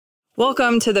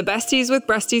Welcome to the Besties with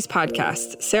Breasties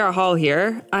podcast. Sarah Hall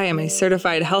here. I am a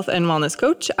certified health and wellness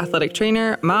coach, athletic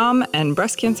trainer, mom, and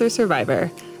breast cancer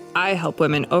survivor. I help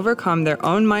women overcome their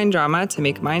own mind drama to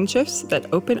make mind shifts that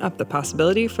open up the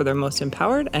possibility for their most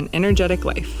empowered and energetic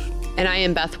life. And I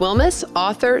am Beth Wilmus,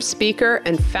 author, speaker,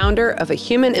 and founder of a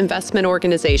human investment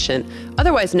organization,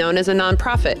 otherwise known as a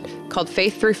nonprofit, called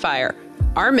Faith Through Fire.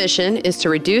 Our mission is to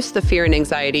reduce the fear and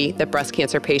anxiety that breast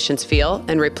cancer patients feel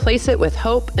and replace it with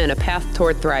hope and a path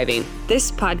toward thriving.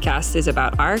 This podcast is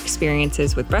about our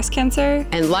experiences with breast cancer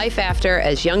and life after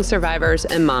as young survivors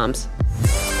and moms.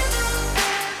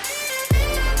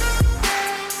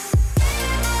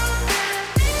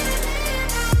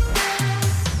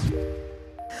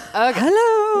 Okay.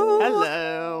 Hello.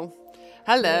 Hello.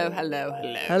 Hello, hello,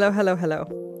 hello. Hello, hello,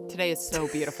 hello. Today is so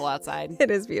beautiful outside.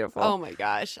 It is beautiful. Oh my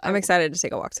gosh. I'm excited to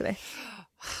take a walk today.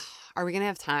 Are we going to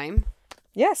have time?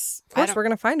 Yes. Of course, we're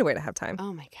going to find a way to have time.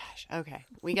 Oh my gosh. Okay.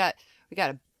 We got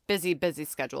a busy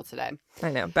schedule today.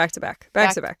 I know. Back to back.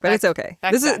 But it's okay.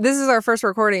 This is our first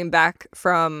recording back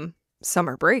from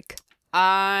summer break.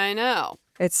 I know.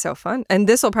 It's so fun. And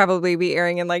this will probably be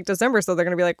airing in like December, so they're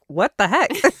going to be like, what the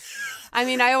heck? I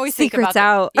mean, I always think about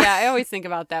out. Yeah, I always think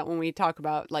about that when we talk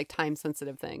about like time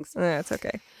sensitive things. Yeah, it's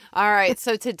okay. All right.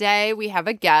 So today we have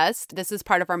a guest. This is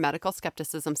part of our medical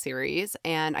skepticism series.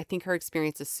 And I think her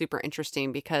experience is super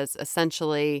interesting because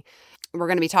essentially we're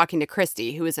going to be talking to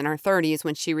Kristi, who was in her 30s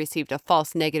when she received a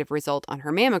false negative result on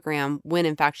her mammogram when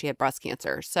in fact she had breast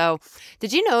cancer. So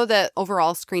did you know that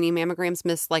overall screening mammograms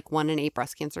miss like 1 in 8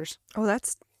 breast cancers? Oh,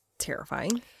 that's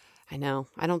terrifying. I know.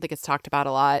 I don't think it's talked about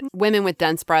a lot. Women with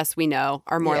dense breasts, we know,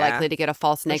 are more likely to get a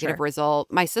false negative result.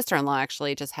 My sister-in-law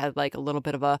actually just had like a little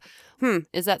bit of a,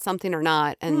 is that something or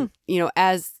not? And, you know,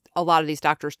 as a lot of these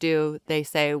doctors do, they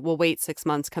say, we'll wait 6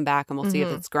 months, come back, and we'll see if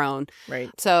it's grown. Right.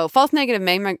 So false negative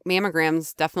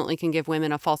mammograms definitely can give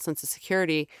women a false sense of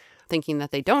security, thinking that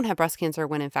they don't have breast cancer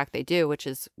when in fact they do, which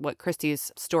is what Kristi's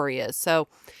story is. So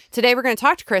today we're going to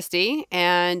talk to Kristi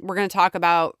and we're going to talk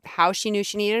about how she knew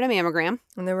she needed a mammogram.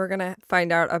 And then we're going to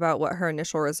find out about what her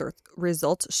initial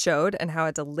results showed and how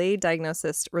a delayed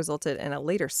diagnosis resulted in a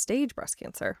later stage breast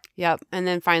cancer. Yep. And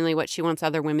then finally what she wants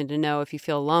other women to know if you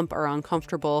feel a lump or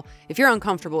uncomfortable, if you're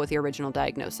uncomfortable with your original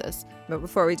diagnosis. But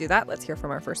before we do that, let's hear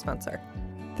from our first sponsor.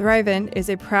 Thrivent is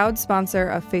a proud sponsor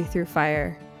of Faith Through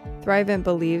Fire. Thrivent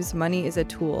believes money is a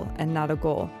tool and not a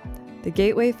goal. The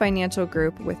Gateway Financial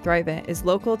Group with Thrivent is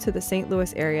local to the St.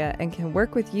 Louis area and can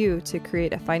work with you to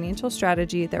create a financial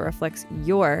strategy that reflects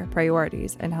your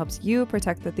priorities and helps you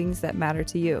protect the things that matter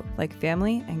to you, like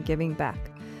family and giving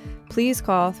back. Please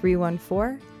call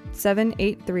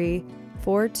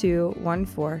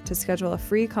 314-783-4214 to schedule a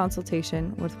free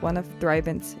consultation with one of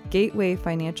Thrivent's Gateway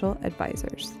Financial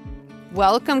Advisors.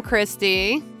 Welcome,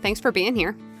 Kristi. Thanks for being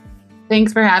here.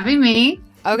 Thanks for having me.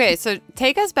 Okay, so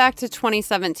take us back to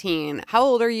 2017. How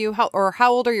old are you? How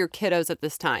old are your kiddos at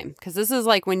this time? Because this is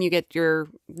like when you get this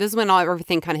is when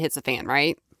everything kind of hits the fan,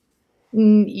 right?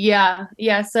 Yeah.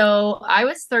 So I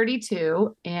was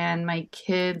 32 and my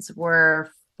kids were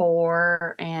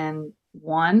 4 and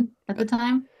 1 at the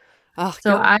time. Oh,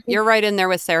 so you're right in there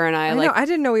with Sarah and I. I know. I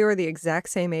didn't know we were the exact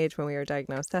same age when we were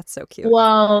diagnosed. That's so cute.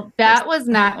 Well, that was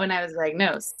not when I was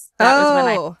diagnosed.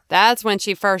 That's when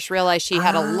she first realized she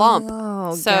had a lump.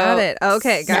 Oh, got it.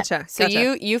 Okay, gotcha. So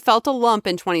you felt a lump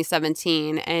in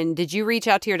 2017, and did you reach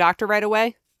out to your doctor right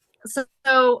away? So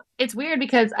it's weird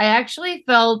because I actually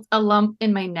felt a lump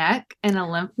in my neck and a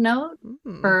lymph node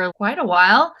for quite a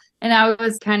while. And I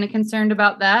was kind of concerned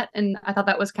about that. And I thought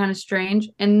that was kind of strange.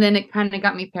 And then it kind of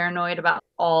got me paranoid about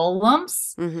all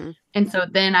lumps. Mm-hmm. And so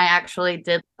then I actually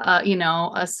did,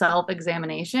 a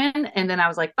self-examination. And then I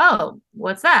was like, oh,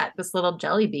 what's that? This little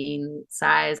jelly bean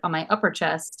size on my upper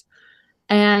chest.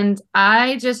 And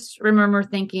I just remember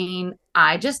thinking,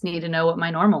 I just need to know what my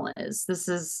normal is.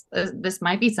 This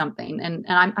might be something. And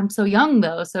I'm so young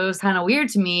though. So it was kind of weird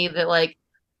to me that like,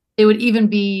 it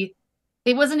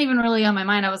wasn't even really on my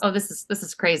mind. I was, this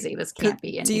is crazy. This can't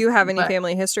be anything. Do you have any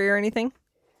family history or anything?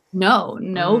 No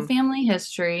family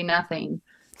history, nothing.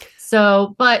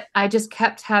 So, but I just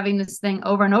kept having this thing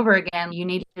over and over again. You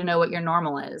need to know what your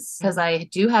normal is because I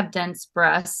do have dense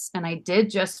breasts and I did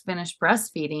just finish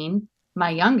breastfeeding my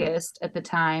youngest at the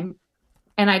time.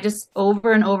 And I just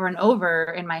over and over and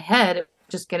over in my head,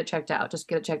 just get it checked out.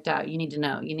 You need to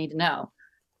know.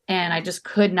 And I just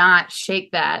could not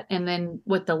shake that. And then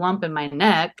with the lump in my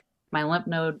neck, my lymph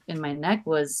node in my neck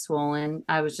was swollen.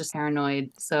 I was just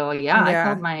paranoid. So yeah.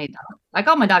 I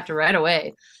called my doctor right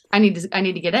away. I need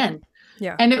to get in.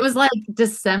 Yeah. And it was like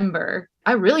December.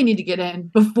 I really need to get in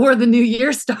before the new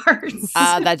year starts.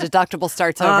 That deductible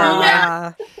starts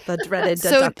over. The dreaded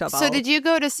deductible. So did you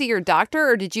go to see your doctor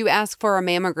or did you ask for a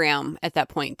mammogram at that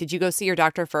point? Did you go see your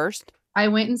doctor first? I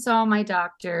went and saw my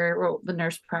doctor, well, the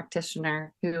nurse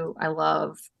practitioner who I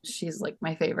love. She's like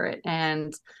my favorite.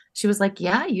 And she was like,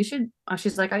 yeah, you should.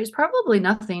 She's like, it's probably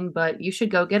nothing, but you should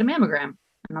go get a mammogram.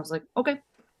 And I was like, okay.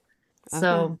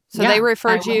 So they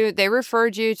referred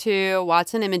you to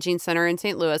Watson Imaging Center in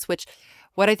St. Louis, which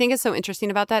what I think is so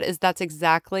interesting about that is that's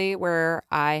exactly where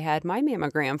I had my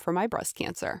mammogram for my breast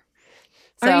cancer.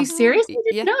 So, are you serious? I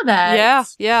didn't know that.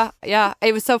 Yeah.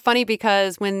 It was so funny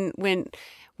because when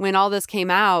all this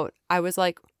came out, I was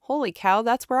like, holy cow,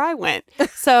 that's where I went.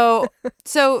 So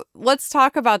let's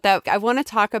talk about that. I want to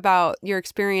talk about your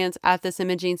experience at this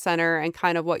imaging center and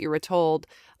kind of what you were told.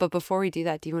 But before we do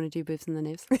that, do you want to do boobs in the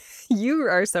news? You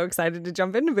are so excited to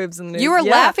jump into boobs in the news. You were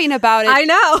laughing about it. I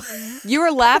know. You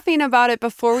were laughing about it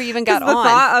before we even got on. The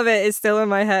thought of it is still in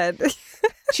my head.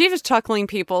 She was chuckling,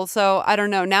 people. So I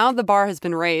don't know. Now the bar has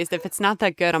been raised. If it's not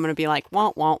that good, I'm going to be like,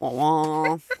 wah, wah, wah,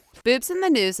 wah. Boobs in the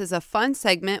News is a fun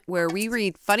segment where we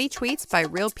read funny tweets by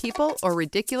real people or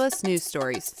ridiculous news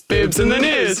stories. Boobs in the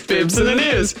news, boobs in the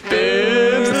news,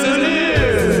 boobs in the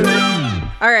news.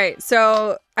 All right,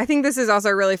 so I think this is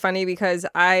also really funny because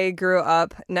I grew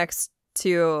up next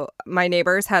to my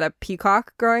neighbors had a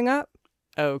peacock growing up.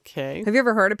 Okay. Have you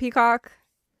ever heard of peacock?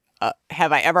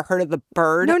 Have I ever heard of the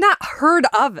bird? No, not heard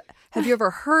of. Have you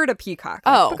ever heard a peacock?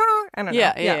 Oh. Peacock? I don't know.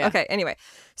 Yeah. Okay, anyway.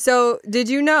 So did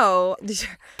you know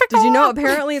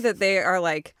apparently that they are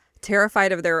like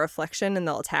terrified of their reflection and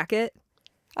they'll attack it?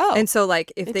 Oh. And so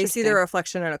like if they see their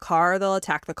reflection in a car, they'll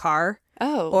attack the car.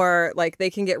 Oh. Or like they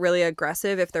can get really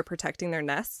aggressive if they're protecting their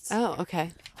nests. Oh,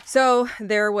 okay. So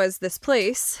there was this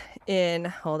place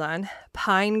in,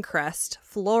 Pinecrest,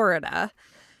 Florida,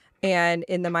 and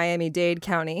in the Miami-Dade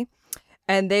County,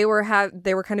 and they were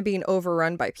kind of being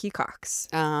overrun by peacocks.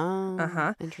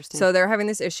 Oh, interesting. So they're having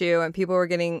this issue, and people were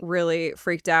getting really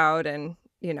freaked out and,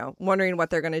 wondering what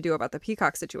they're going to do about the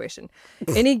peacock situation.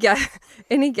 Any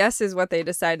guesses what they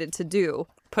decided to do?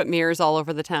 Put mirrors all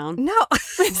over the town? No.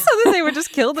 So then they would just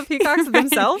kill the peacocks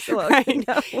themselves? Right.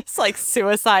 No. It's like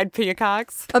suicide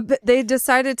peacocks. But they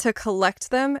decided to collect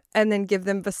them and then give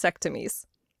them vasectomies.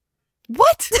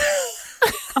 What?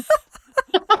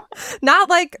 Not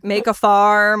like make a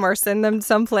farm or send them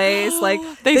someplace. Like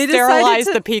they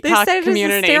sterilized the peacock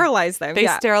community. To sterilize them. They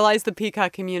sterilized the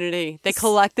peacock community. They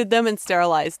collected them and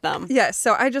sterilized them. Yes.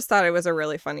 So I just thought it was a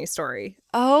really funny story.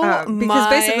 Because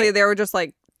basically they were just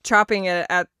like chopping it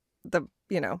at the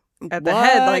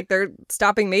head, like they're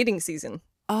stopping mating season.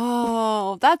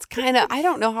 Oh, that's kind of, I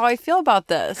don't know how I feel about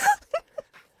this.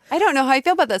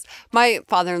 My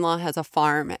father-in-law has a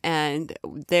farm and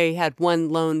they had one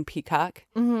lone peacock.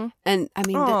 Mm-hmm. And I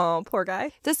mean, poor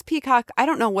guy. This peacock, I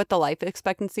don't know what the life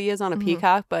expectancy is on a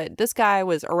peacock, but this guy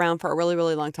was around for a really,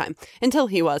 really long time until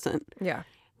he wasn't. Yeah.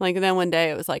 Like then one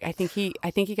day it was like, I think he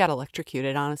got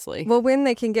electrocuted, honestly. Well, when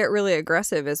they can get really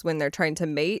aggressive is when they're trying to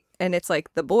mate and it's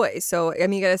like the boys. So, I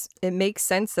mean, it makes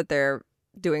sense that they're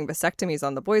doing vasectomies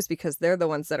on the boys because they're the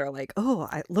ones that are like,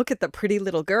 I look at the pretty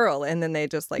little girl, and then they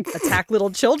just like attack little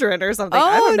children or something.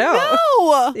 I don't know.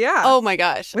 No. Yeah. Oh my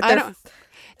gosh. I don't.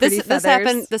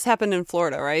 This happened in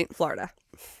Florida, right? Florida.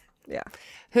 Yeah.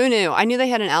 Who knew? I knew they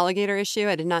had an alligator issue.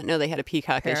 I did not know they had a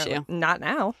peacock issue. Not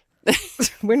now.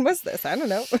 When was this? I don't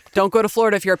know. Don't go to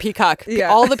Florida if you're a peacock. Yeah.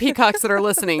 All the peacocks that are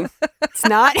listening.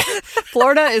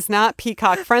 Florida is not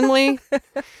peacock friendly.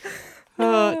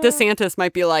 DeSantis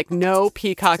might be like, no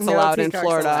peacocks allowed in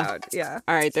Florida. Yeah.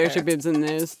 All right, there's your boobs in the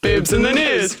news. Boobs in the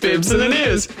news, boobs in the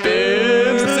news,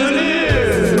 boobs in the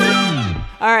news.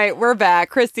 All right, we're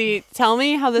back. Kristi, tell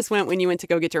me how this went when you went to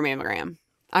go get your mammogram.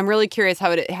 I'm really curious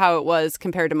how it was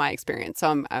compared to my experience.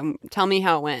 So tell me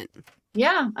how it went.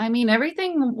 Yeah, I mean,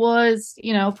 everything was,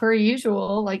 per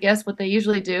usual, I guess what they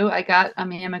usually do. I got a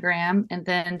mammogram and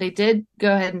then they did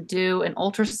go ahead and do an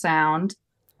ultrasound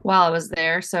while I was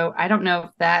there. So I don't know if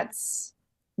that's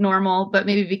normal, but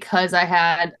maybe because I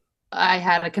had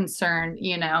a concern,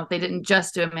 they didn't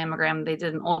just do a mammogram, they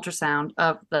did an ultrasound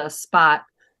of the spot.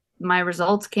 My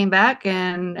results came back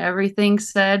and everything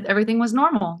said everything was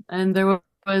normal and there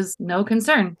was no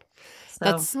concern. So,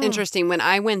 that's interesting. When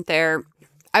I went there,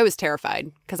 I was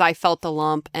terrified because I felt the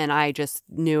lump and I just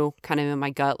knew kind of in my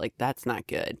gut, like, that's not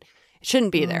good. It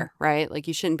shouldn't be there, right? Like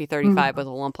you shouldn't be 35 with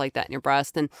a lump like that in your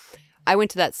breast. And I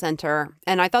went to that center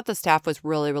and I thought the staff was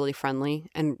really, really friendly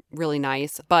and really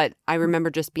nice. But I remember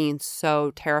just being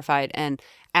so terrified. And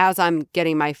as I'm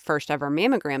getting my first ever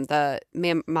mammogram, the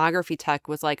mammography tech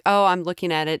was like, oh, I'm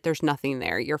looking at it. There's nothing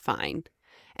there. You're fine.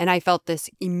 And I felt this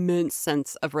immense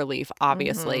sense of relief,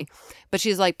 obviously. But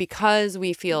she's like, because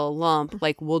we feel a lump,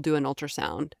 like we'll do an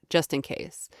ultrasound just in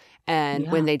case.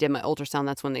 And when they did my ultrasound,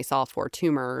 that's when they saw 4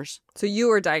 tumors. So you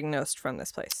were diagnosed from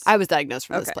this place? I was diagnosed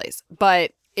from this place.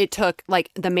 But it took,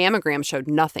 like, the mammogram showed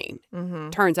nothing.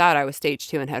 Turns out I was stage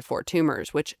 2 and had 4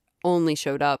 tumors, which only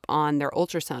showed up on their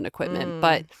ultrasound equipment.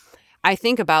 But I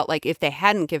think about, like, if they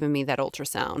hadn't given me that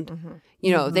ultrasound,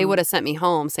 you know, they would have sent me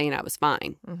home saying I was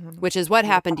fine, which is what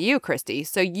happened to you, Kristi.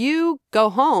 So you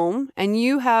go home and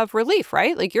you have relief,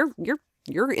 right? Like,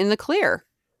 you're in the clear.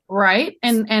 Right.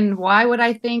 And why would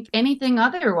I think anything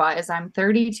otherwise? I'm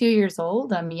 32 years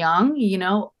old. I'm young. You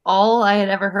know, all I had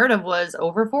ever heard of was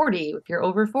over 40, if you're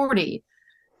over 40.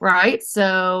 Right.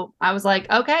 So I was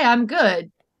like, okay, I'm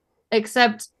good.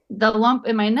 Except the lump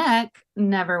in my neck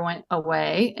never went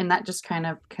away. And that just kind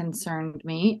of concerned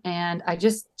me. And I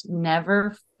just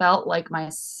never felt like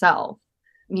myself.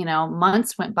 You know,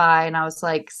 months went by and I was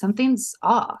like, something's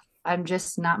off. I'm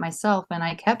just not myself. And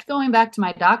I kept going back to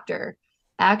my doctor,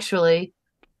 actually.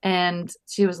 And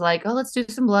she was like, oh, let's do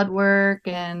some blood work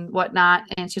and whatnot.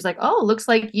 And she's like, oh, looks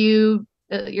like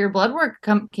your blood work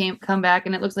come back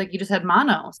and it looks like you just had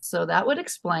mono. So that would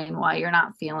explain why you're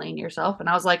not feeling yourself. And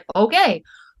I was like, okay,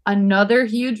 another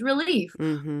huge relief.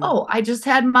 Oh, I just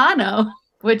had mono,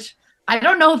 which I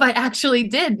don't know if I actually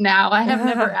did now. I have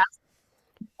never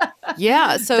asked.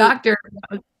 Yeah. So doctor.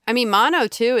 I mean, mono,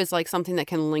 too, is like something that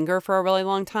can linger for a really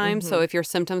long time. So if your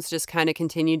symptoms just kind of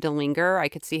continued to linger, I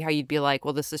could see how you'd be like,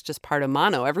 well, this is just part of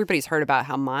mono. Everybody's heard about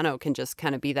how mono can just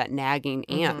kind of be that nagging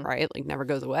ant, right? Like never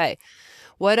goes away.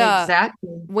 What Exactly.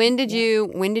 When did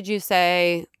you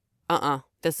say,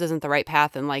 this isn't the right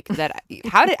path? And like that,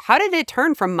 how did it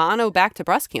turn from mono back to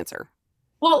breast cancer?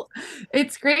 Well,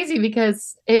 it's crazy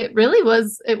because it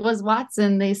was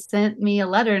Watson. They sent me a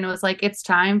letter and it was like, it's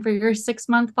time for your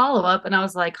 6-month follow-up. And I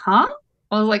was like, huh?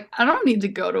 I was like, I don't need to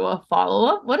go to a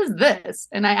follow-up. What is this?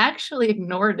 And I actually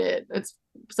ignored it. It's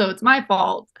my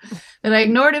fault that I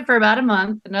ignored it for about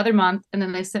another month. And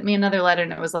then they sent me another letter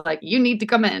and it was like, you need to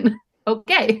come in.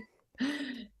 Okay.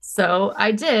 So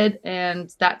I did.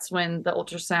 And that's when the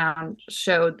ultrasound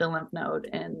showed the lymph node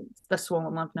and the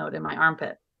swollen lymph node in my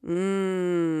armpit.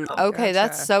 Okay, Gotcha.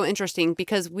 That's so interesting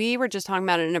because we were just talking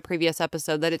about it in a previous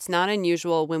episode that it's not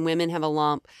unusual when women have a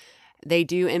lump. They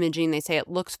do imaging. They say it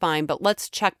looks fine, but let's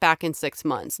check back in 6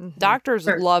 months. Doctors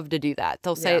love to do that.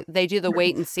 They'll say they do the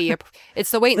wait and see.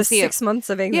 It's the wait and see. 6 months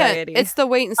of anxiety. Yeah, it's the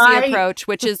wait and see approach,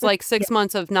 which is like 6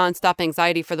 months of nonstop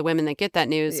anxiety for the women that get that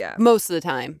news most of the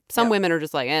time. Some women are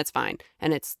just like, it's fine.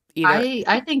 And it's either.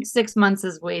 I think 6 months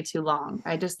is way too long.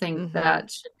 I just think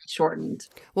that should be shortened.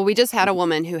 Well, we just had a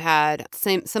woman who had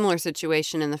similar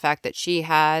situation in the fact that she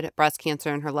had breast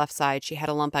cancer in her left side. She had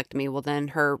a lumpectomy. Well, then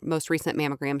her most recent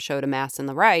mammogram showed a mass in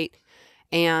the right.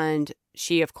 And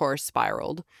she, of course,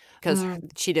 spiraled because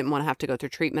she didn't want to have to go through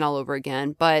treatment all over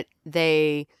again. But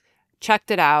they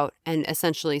checked it out and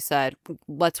essentially said,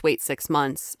 let's wait 6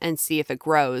 months and see if it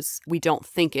grows. We don't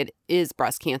think it is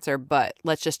breast cancer, but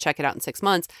let's just check it out in 6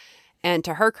 months. And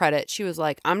to her credit, she was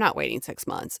like, I'm not waiting 6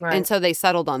 months. Right. And so they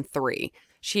settled on 3.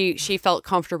 She felt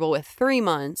comfortable with 3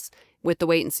 months with the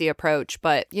wait and see approach.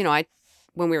 But, you know,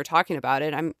 when we were talking about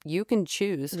it, you can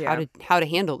choose how to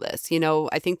handle this. You know,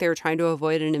 I think they were trying to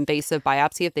avoid an invasive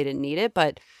biopsy if they didn't need it,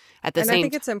 but at the same time, I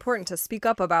think it's important to speak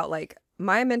up about like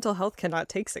my mental health cannot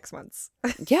take 6 months.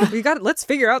 Yeah, let's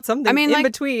figure out something in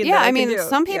between. Yeah,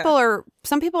 some people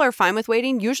are fine with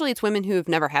waiting. Usually, it's women who have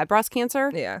never had breast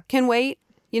cancer. Can wait.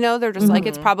 You know, they're just like,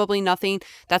 it's probably nothing.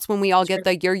 That's when we all get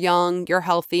the, you're young, you're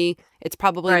healthy. It's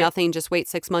probably nothing. Just wait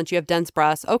 6 months. You have dense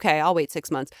breasts. Okay, I'll wait 6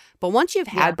 months. But once you've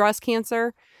had breast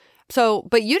cancer,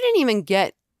 but you didn't even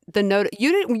get the note.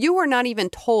 You were not even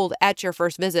told at your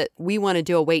first visit, we want to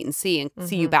do a wait and see and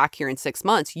see you back here in 6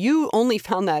 months. You only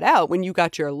found that out when you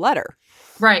got your letter.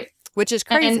 Right. Which is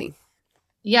crazy. And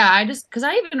yeah, because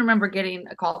I even remember getting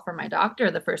a call from my doctor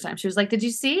the first time. She was like, did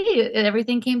you see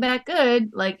everything came back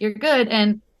good? Like, you're good.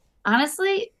 And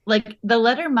honestly, like the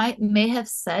letter may have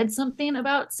said something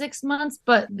about 6 months,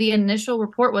 but the initial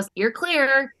report was, you're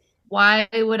clear. Why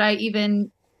would I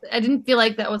didn't feel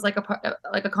like that was like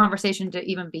a conversation to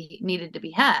even be needed to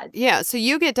be had. Yeah. So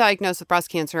you get diagnosed with breast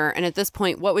cancer. And at this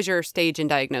point, what was your stage in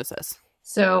diagnosis?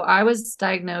 So I was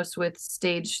diagnosed with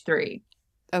stage 3.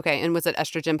 Okay. And was it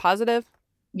estrogen positive?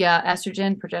 Yeah,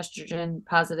 estrogen, progesterone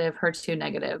positive, HER2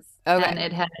 negative. Okay.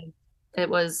 And it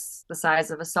was the size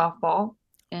of a softball.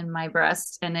 in my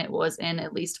breast, and it was in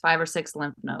at least 5 or 6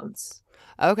 lymph nodes.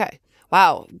 Okay.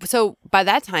 Wow. So by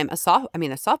that time, a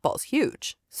softball is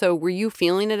huge. So were you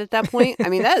feeling it at that point? I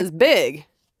mean, that is big.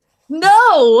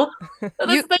 No,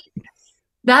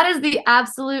 that is the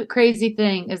absolute crazy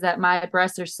thing, is that my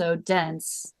breasts are so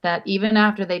dense that even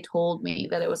after they told me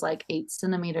that it was like 8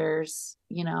 centimeters,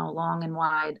 long and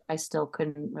wide, I still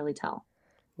couldn't really tell.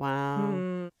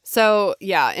 Wow. So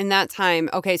yeah, in that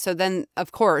time, okay, so then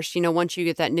of course, once you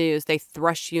get that news, they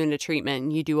thrust you into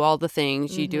treatment. You do all the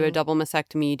things. You do a double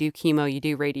mastectomy, you do chemo, you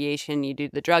do radiation, you do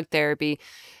the drug therapy.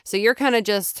 So you're kind of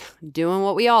just doing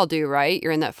what we all do, right?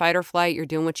 You're in that fight or flight. You're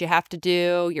doing what you have to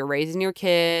do. You're raising your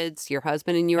kids. Your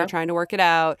husband and you are trying to work it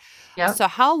out. Yep. So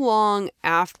how long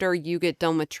after you get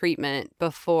done with treatment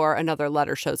before another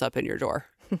letter shows up in your door?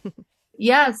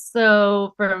 Yeah,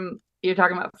 so you're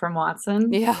talking about from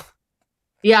Watson? Yeah.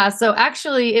 Yeah, so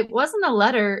actually it wasn't a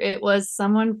letter, it was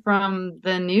someone from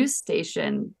the news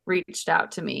station reached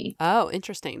out to me. Oh,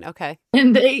 interesting. Okay.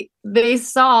 And they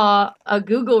saw a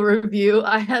Google review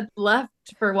I had left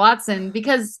for Watson,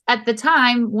 because at the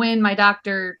time when my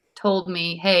doctor told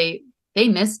me, hey, they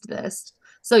missed this.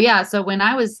 So yeah, so when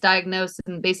I was diagnosed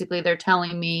and basically they're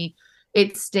telling me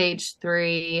it's stage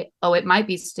 3, it might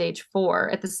be stage 4.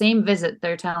 At the same visit,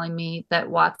 they're telling me that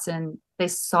Watson, they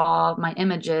saw my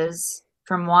images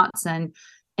from Watson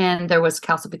and there was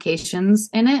calcifications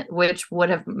in it, which would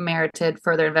have merited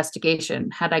further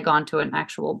investigation had I gone to an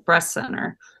actual breast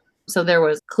center. So there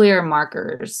was clear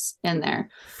markers in there.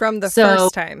 From the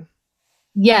first time?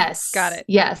 Yes. Got it.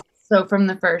 Yes. So from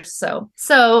the first. So,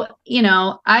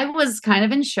 I was kind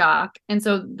of in shock. And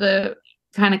so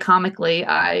kind of comically,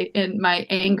 in my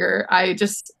anger, I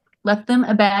just left them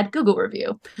a bad Google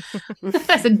review.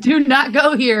 I said, do not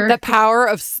go here. The power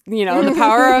of, the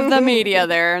power of the media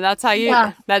there. That's how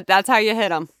you, that's how you hit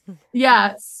them.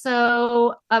 Yeah.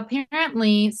 So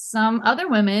apparently some other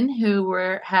women who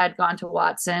had gone to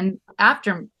Watson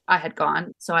after I had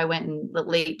gone. So I went in the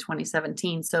late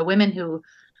 2017. So women who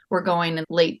were going in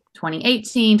late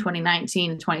 2018,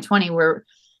 2019, and 2020 were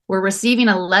receiving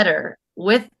a letter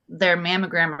with their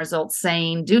mammogram results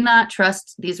saying, do not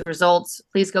trust these results.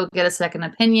 Please go get a second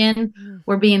opinion.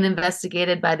 We're being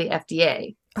investigated by the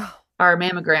FDA. Our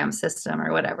mammogram system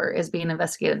or whatever is being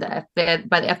investigated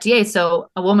by the FDA. So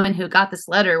a woman who got this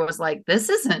letter was like, this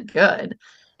isn't good.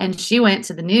 And she went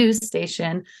to the news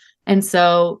station. And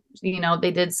so,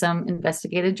 they did some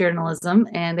investigative journalism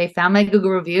and they found my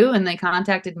Google review and they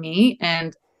contacted me,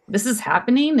 and this is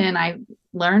happening. And I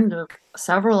learned of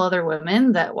several other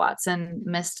women that Watson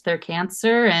missed their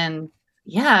cancer. And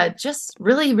yeah, just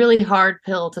really, really hard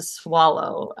pill to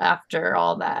swallow after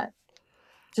all that.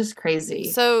 Just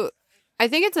crazy. So I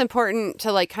think it's important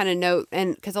to kind of note,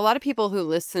 and because a lot of people who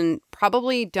listen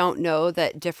probably don't know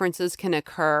that differences can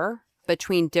occur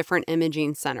between different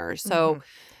imaging centers. So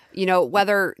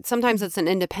whether sometimes it's an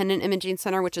independent imaging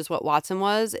center, which is what Watson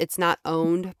was, it's not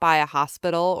owned by a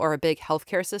hospital or a big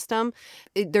healthcare system.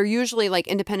 They're usually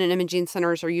independent imaging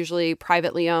centers are usually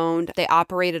privately owned. They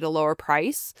operate at a lower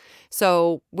price.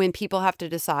 So when people have to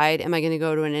decide, am I going to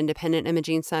go to an independent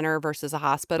imaging center versus a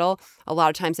hospital? A lot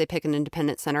of times they pick an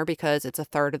independent center because it's a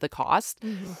third of the cost.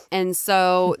 And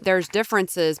so there's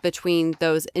differences between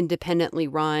those independently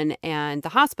run and the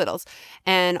hospitals.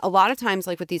 And a lot of times,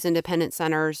 with these independent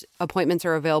centers, appointments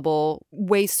are available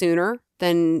way sooner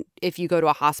than if you go to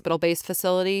a hospital-based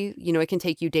facility. It can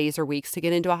take you days or weeks to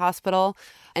get into a hospital.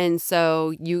 And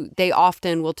so they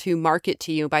often will market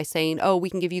to you by saying, oh, we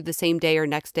can give you the same day or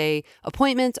next day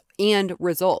appointments and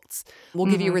results. We'll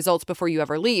give you results before you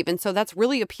ever leave. And so that's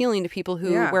really appealing to people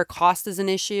where cost is an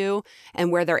issue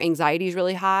and where their anxiety is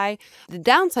really high. The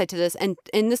downside to this, and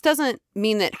this doesn't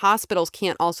mean that hospitals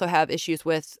can't also have issues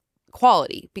with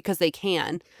quality, because they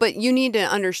can. But you need to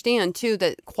understand too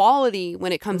that quality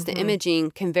when it comes to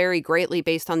imaging can vary greatly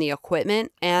based on the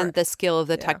equipment and the skill of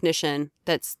the technician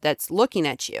that's looking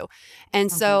at you. And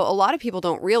so a lot of people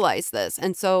don't realize this.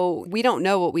 And so we don't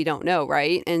know what we don't know,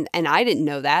 right? And I didn't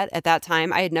know that at that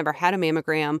time. I had never had a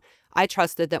mammogram. I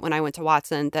trusted that when I went to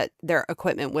Watson that their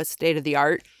equipment was state of the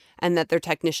art, and that their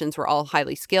technicians were all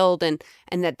highly skilled, and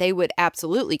that they would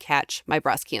absolutely catch my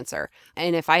breast cancer.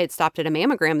 And if I had stopped at a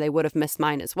mammogram, they would have missed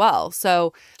mine as well.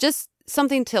 So just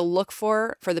something to look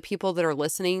for the people that are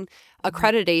listening.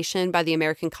 Accreditation by the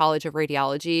American College of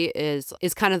Radiology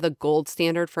is kind of the gold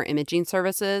standard for imaging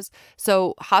services.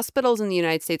 So hospitals in the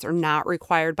United States are not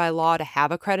required by law to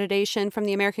have accreditation from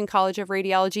the American College of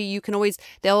Radiology.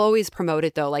 They'll always promote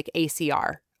it though, like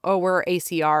ACR. Oh, we're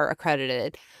ACR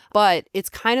accredited. But it's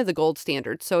kind of the gold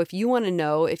standard. So if you want to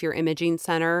know if your imaging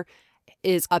center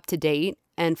is up to date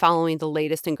and following the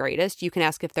latest and greatest, you can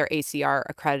ask if they're ACR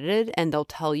accredited and they'll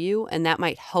tell you, and that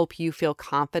might help you feel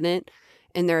confident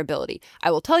in their ability.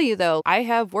 I will tell you though, I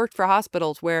have worked for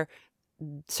hospitals where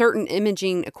certain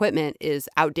imaging equipment is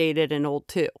outdated and old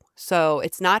too. So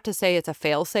it's not to say it's a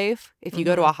fail-safe if you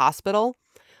go to a hospital,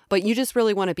 but you just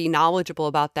really want to be knowledgeable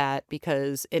about that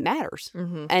because it matters.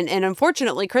 And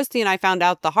unfortunately, Kristi and I found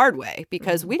out the hard way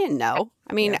because we didn't know.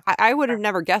 I mean, I would have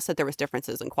never guessed that there was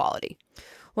differences in quality.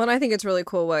 Well, and I think it's really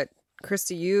cool what,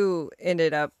 Kristi, you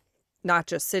ended up not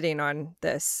just sitting on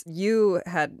this. You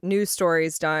had news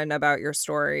stories done about your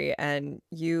story, and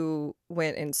you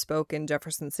went and spoke in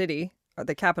Jefferson City,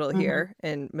 the capital here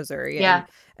in Missouri.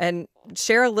 And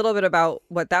share a little bit about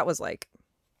what that was like.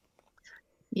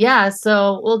 Yeah.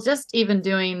 So, well, just even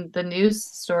doing the news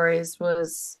stories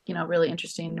was, really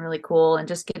interesting and really cool. And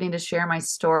just getting to share my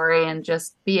story and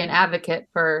just be an advocate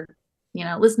for,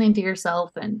 listening to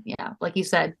yourself. And like you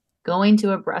said, going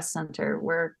to a breast center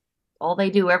where all they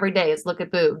do every day is look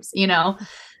at boobs,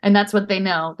 and that's what they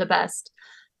know the best.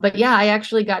 But yeah, I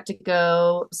actually got to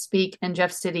go speak in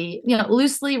Jeff City,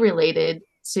 loosely related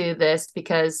to this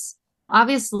because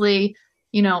obviously,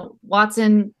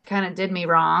 Watson kind of did me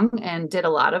wrong and did a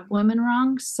lot of women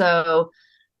wrong. So,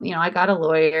 I got a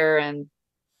lawyer and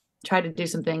tried to do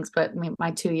some things, but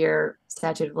my 2-year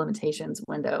statute of limitations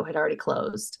window had already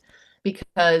closed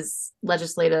because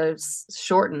legislators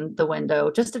shortened the window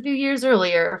just a few years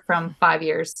earlier from 5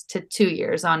 years to 2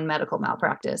 years on medical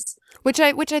malpractice. Which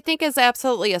I think is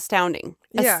absolutely astounding.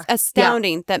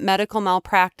 Astounding that medical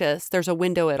malpractice, there's a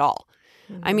window at all.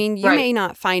 I mean, you may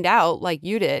not find out like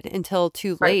you did until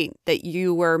too late that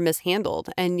you were mishandled.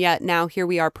 And yet now here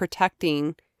we are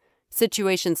protecting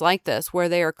situations like this where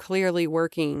they are clearly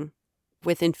working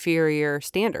with inferior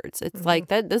standards. It's like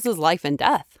that. This is life and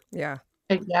death. Yeah,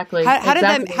 exactly. How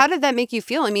did that make you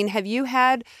feel? I mean, did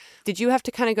you have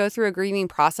to kind of go through a grieving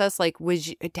process? Like,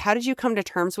 how did you come to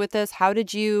terms with this? How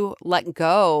did you let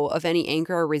go of any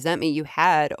anger or resentment you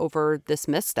had over this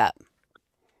misstep?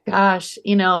 Gosh,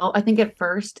 I think at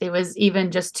first it was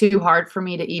even just too hard for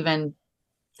me to even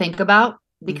think about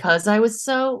because I was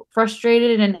so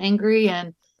frustrated and angry.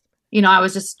 And, I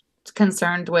was just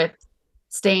concerned with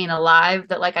staying alive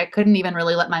that like I couldn't even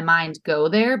really let my mind go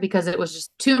there because it was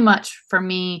just too much for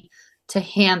me to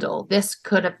handle. This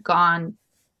could have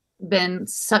been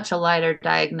such a lighter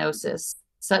diagnosis,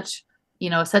 such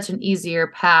an easier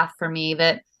path for me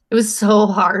that it was so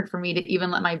hard for me to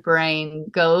even let my brain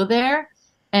go there.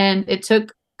 And it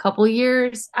took a couple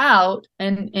years out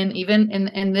and even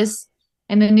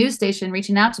in the news station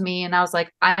reaching out to me. And I was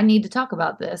like, I need to talk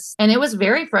about this. And it was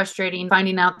very frustrating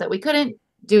finding out that we couldn't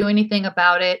do anything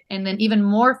about it. And then even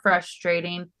more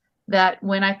frustrating that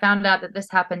when I found out that this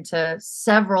happened to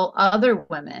several other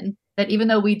women, that even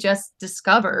though we just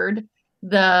discovered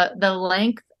the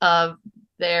length of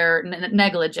their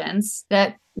negligence,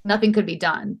 that nothing could be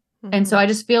done. And so I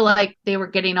just feel like they were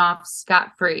getting off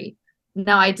scot-free.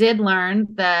 Now, I did learn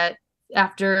that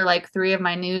after like 3 of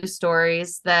my news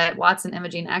stories that Watson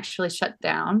Imaging actually shut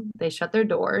down. They shut their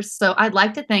doors. So I'd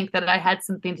like to think that I had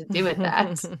something to do with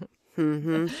that.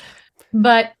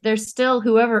 But there's still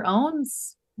whoever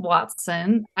owns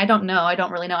Watson. I don't know. I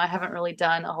don't really know. I haven't really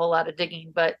done a whole lot of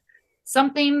digging, but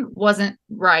something wasn't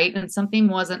right and something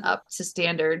wasn't up to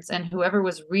standards. And whoever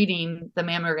was reading the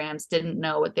mammograms didn't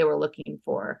know what they were looking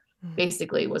for,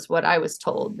 basically, was what I was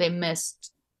told. They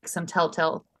missed some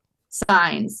telltale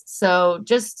signs. So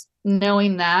just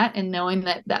knowing that and knowing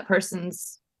that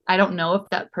I don't know if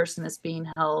that person is being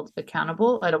held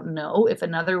accountable. I don't know if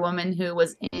another woman who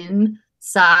was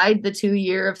inside the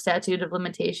 2-year of statute of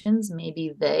limitations,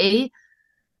 maybe they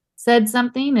said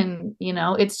something. And,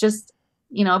 it's just,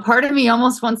 a part of me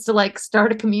almost wants to like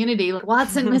start a community like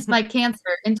Watson missed my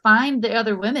cancer and find the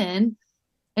other women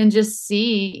and just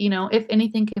see, if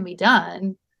anything can be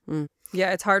done.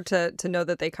 Yeah, it's hard to know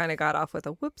that they kind of got off with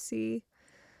a whoopsie.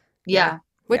 Yeah.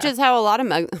 Which is how a lot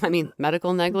of,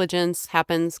 medical negligence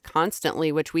happens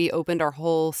constantly, which we opened our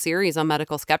whole series on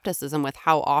medical skepticism with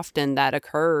how often that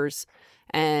occurs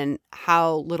and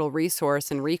how little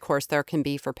resource and recourse there can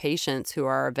be for patients who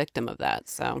are a victim of that.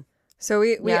 So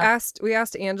we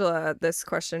asked Angela this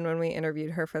question when we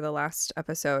interviewed her for the last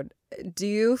episode. Do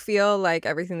you feel like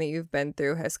everything that you've been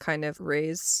through has kind of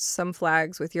raised some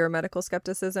flags with your medical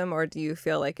skepticism, or do you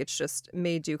feel like it's just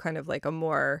made you kind of like a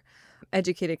more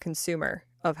educated consumer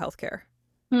of healthcare?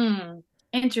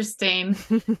 Interesting.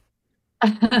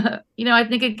 I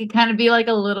think it could kind of be like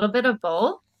a little bit of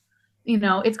both.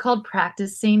 It's called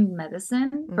practicing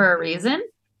medicine for a reason.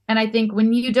 And I think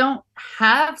when you don't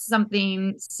have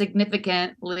something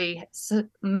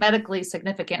medically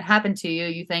significant happen to you,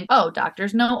 you think, oh,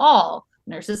 doctors know all,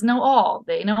 nurses know all,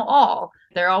 they know all,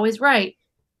 they're always right.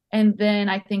 And then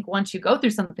I think once you go through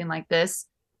something like this,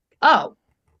 oh,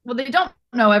 well, they don't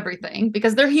know everything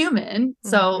because they're human.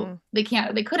 So they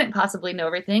couldn't possibly know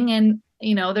everything. And,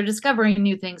 they're discovering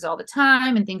new things all the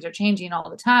time and things are changing all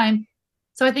the time.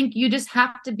 So I think you just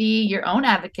have to be your own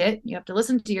advocate. You have to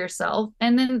listen to yourself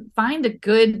and then find a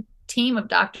good team of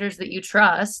doctors that you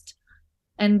trust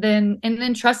and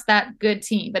then trust that good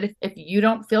team. But if you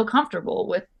don't feel comfortable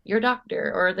with your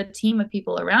doctor or the team of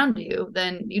people around you,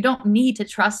 then you don't need to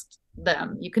trust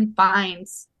them. You can find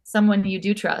someone you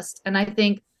do trust. And I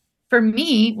think for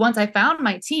me, once I found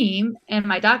my team and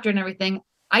my doctor and everything,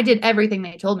 I did everything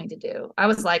they told me to do. I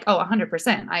was like, oh,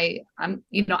 100%. I'm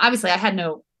obviously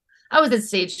I was at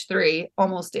stage 3,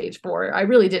 almost stage 4. I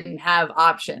really didn't have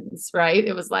options, right?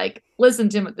 It was like, listen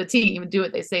to the team and do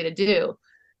what they say to do.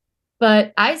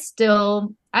 But I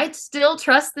still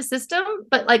trust the system.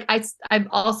 But like, I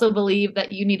also believe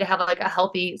that you need to have like a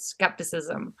healthy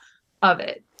skepticism of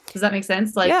it. Does that make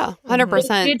sense? Like, yeah,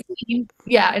 100%.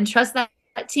 Yeah. And trust that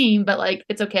team, but like,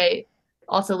 it's okay.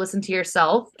 Also listen to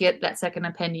yourself, get that second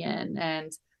opinion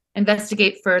and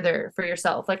investigate further for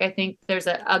yourself. Like, I think there's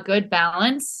a good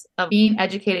balance of being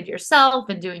educated yourself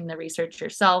and doing the research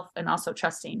yourself and also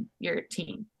trusting your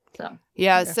team. So,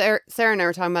 yeah. Sarah and I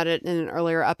were talking about it in an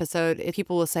earlier episode. If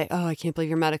people will say, oh, I can't believe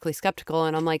you're medically skeptical.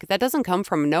 And I'm like, that doesn't come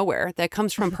from nowhere. That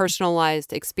comes from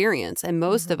personalized experience. And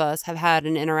most of us have had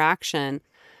an interaction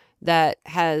that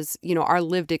has, our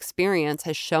lived experience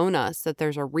has shown us that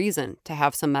there's a reason to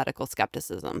have some medical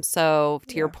skepticism. So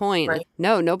to your point, right.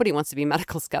 No, nobody wants to be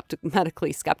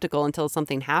medically skeptical until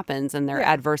something happens and they're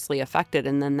adversely affected.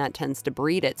 And then that tends to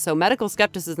breed it. So medical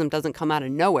skepticism doesn't come out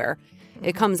of nowhere.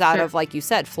 It comes out of, like you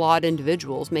said, flawed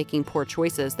individuals making poor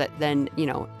choices that then,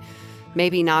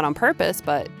 maybe not on purpose,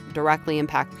 but directly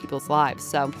impact people's lives.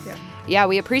 So yeah,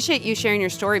 we appreciate you sharing your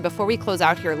story. Before we close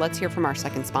out here, let's hear from our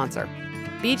second sponsor.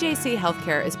 BJC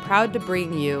Healthcare is proud to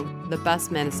bring you the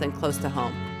best medicine close to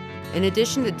home. In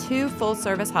addition to 2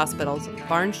 full-service hospitals,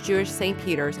 Barnes Jewish St.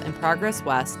 Peter's and Progress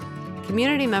West,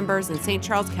 community members in St.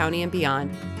 Charles County and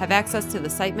beyond have access to the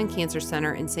Siteman Cancer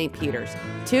Center in St. Peter's,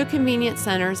 2 convenient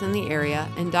centers in the area,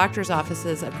 and doctor's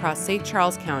offices across St.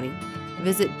 Charles County.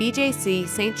 Visit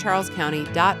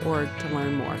bjcstcharlescounty.org to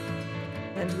learn more.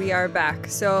 And we are back.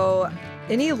 So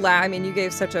you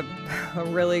gave such a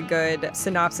really good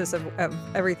synopsis of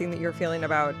everything that you're feeling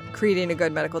about creating a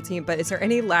good medical team, but is there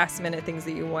any last minute things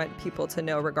that you want people to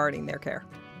know regarding their care?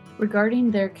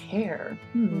 Regarding their care?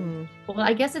 Well,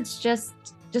 I guess it's just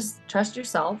trust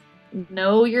yourself,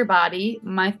 know your body.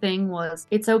 My thing was,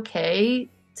 it's okay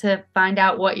to find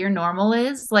out what your normal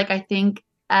is. Like, I think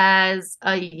as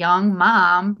a young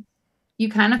mom, you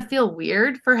kind of feel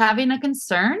weird for having a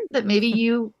concern that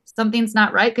maybe something's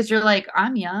not right because you're like,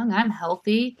 I'm young, I'm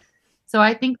healthy. So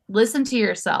I think listen to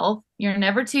yourself. You're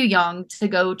never too young to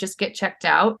go just get checked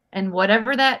out. And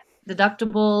whatever that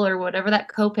deductible or whatever that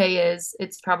copay is,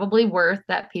 it's probably worth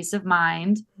that peace of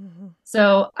mind.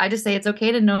 So I just say it's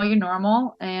okay to know you're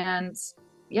normal and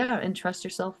trust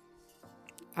yourself.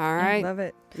 All right. Love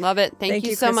it. Love it. Thank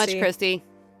you so much, Kristi.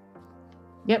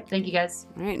 Yep. Thank you, guys.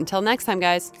 All right. Until next time,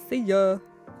 guys. See ya.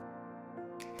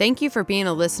 Thank you for being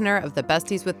a listener of the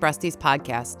Besties with Breasties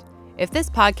podcast. If this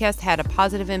podcast had a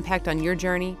positive impact on your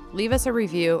journey, leave us a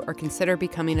review or consider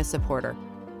becoming a supporter.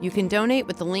 You can donate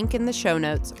with the link in the show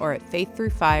notes or at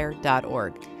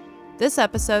faiththroughfire.org. This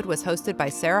episode was hosted by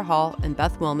Sarah Hall and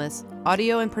Beth Wilmus,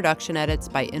 audio and production edits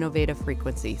by Innovative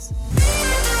Frequencies.